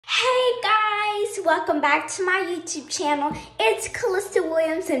Hey guys, welcome back to my YouTube channel. It's Callista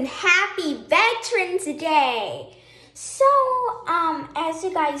Williams and happy Veterans Day. So, as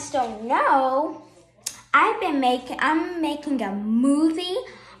you guys don't know, I'm making a movie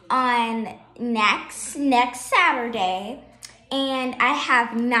on next Saturday, and I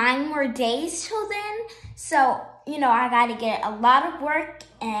have 9 more days till then. So, I gotta get a lot of work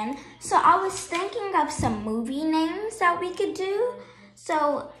in. So I was thinking of some movie names that we could do.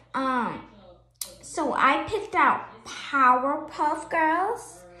 So I picked out Powerpuff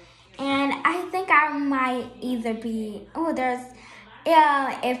Girls, and I think I might either be,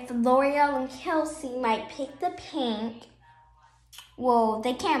 if L'Oreal and Kelsey might pick the pink. Well,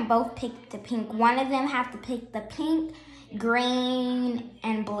 they can't both pick the pink. One of them have to pick the pink, green,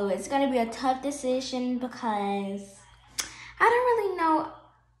 and blue. It's going to be a tough decision because I don't really know.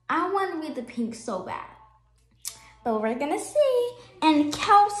 I want to be the pink so bad. But we're going to see. And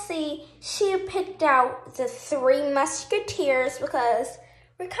Kelsey, she picked out the 3 Musketeers because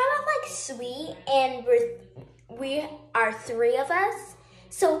we're kind of like sweet and we are 3 of us.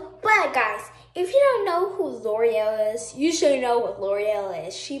 So, but guys, if you don't know who L'Oreal is, you should know what L'Oreal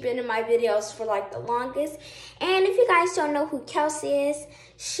is. She's been in my videos for like the longest. And if you guys don't know who Kelsey is,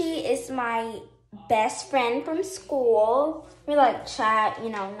 she is my best friend from school. We like chat,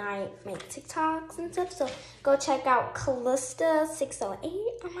 night, make TikToks and stuff. So go check out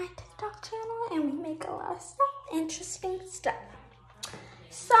Callista608 on my TikTok channel, and we make a lot of stuff, interesting stuff.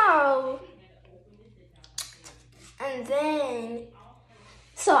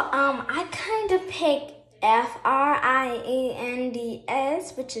 I kind of picked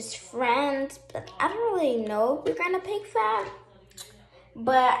FRIENDS, which is friends, but I don't really know if we're gonna pick that.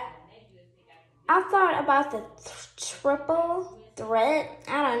 But I thought about the triple threat.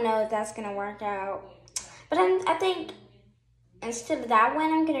 I don't know if that's gonna work out. But I think instead of that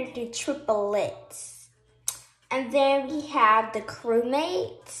one, I'm gonna do triplets. And then we have the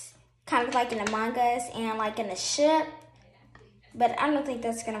crewmates, kind of like in Among Us and like in a ship. But I don't think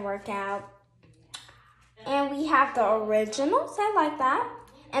that's gonna work out. And we have the originals, I like that.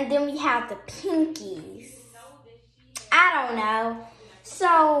 And then we have the pinkies. I don't know.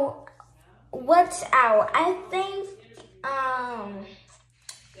 So what's out? I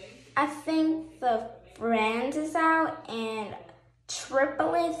think the Friends is out, and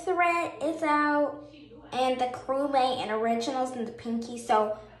Triplet Threat is out, and the crewmate and originals and the pinky.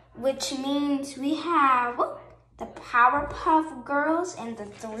 So, which means we have the Powerpuff Girls and the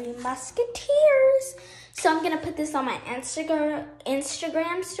 3 Musketeers. So I'm gonna put this on my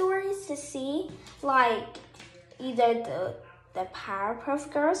Instagram stories to see, like, either the Powerpuff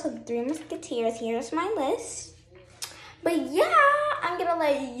Girls or the 3 Musketeers. Here's my list. But yeah, I'm gonna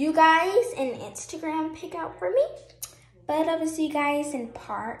let you guys in Instagram pick out for me. But I will see you guys in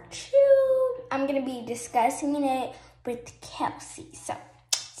part 2. I'm gonna be discussing it with Kelsey. So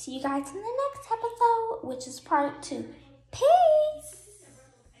see you guys in the next episode, which is part 2. Peace.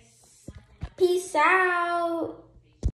 Peace out.